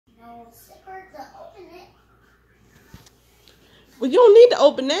sticker to open it. Well, you don't need to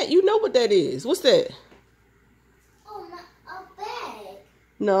open that. You know what that is. What's that? Oh, a bag.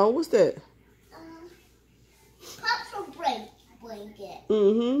 No, what's that? Pop blanket.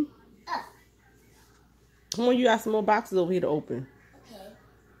 Mm-hmm. Come on, you got some more boxes over here to open. Okay.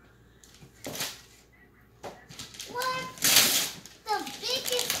 What? The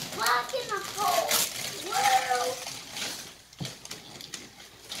biggest box in the whole world?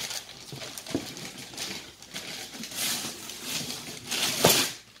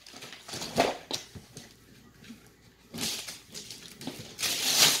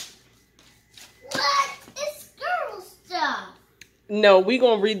 What? It's girl stuff. No, we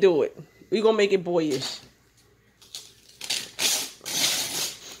gonna redo it. We gonna make it boyish.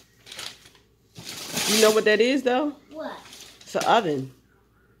 You know what that is, though? What? It's an oven.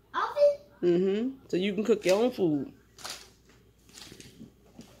 Oven? Mm-hmm. So you can cook your own food.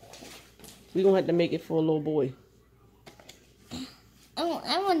 We gonna have to make it for a little boy. I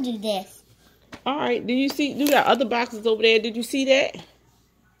want to do this. All right. Do you see? You got other boxes over there. Did you see that?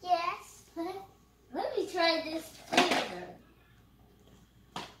 Yes. Let me try this later.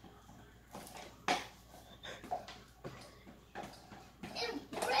 It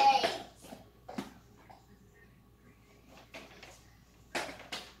breaks.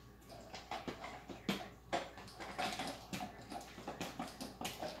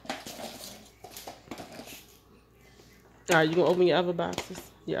 All right. You gonna open your other boxes?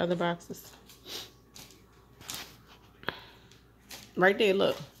 Your other boxes. Right there.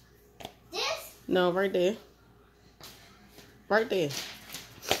 Look. This? No, right there. Right there.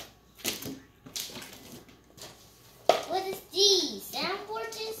 What is these?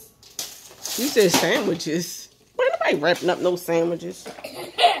 Sandwiches? You said sandwiches. Why nobody wrapping up no sandwiches?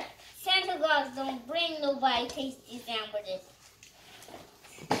 Santa Claus don't bring nobody tasty sandwiches.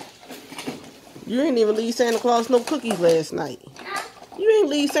 You ain't even leave Santa Claus no cookies last night. Huh? You ain't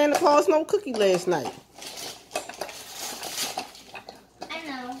leave Santa Claus no cookie last night. I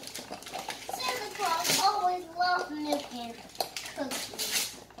know. Santa Claus always loves making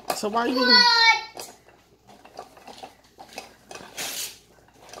cookies. So why you? What?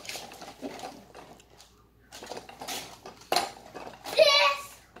 This?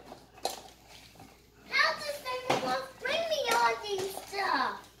 How does Santa Claus bring me all these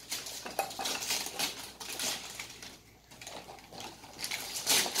stuff?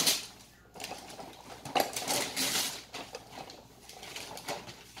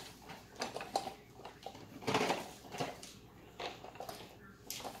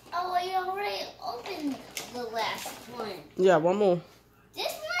 Oh, I already opened the last one. Yeah, one more.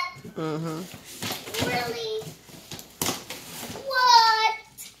 This one? Mm-hmm. Really? What?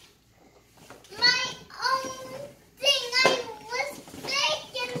 My own thing I was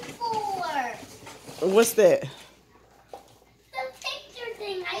thinking for. What's that? The picture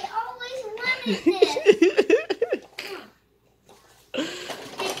thing. I always wanted this.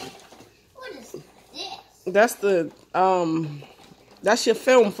 What is this? That's the that's your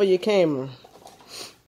film for your camera.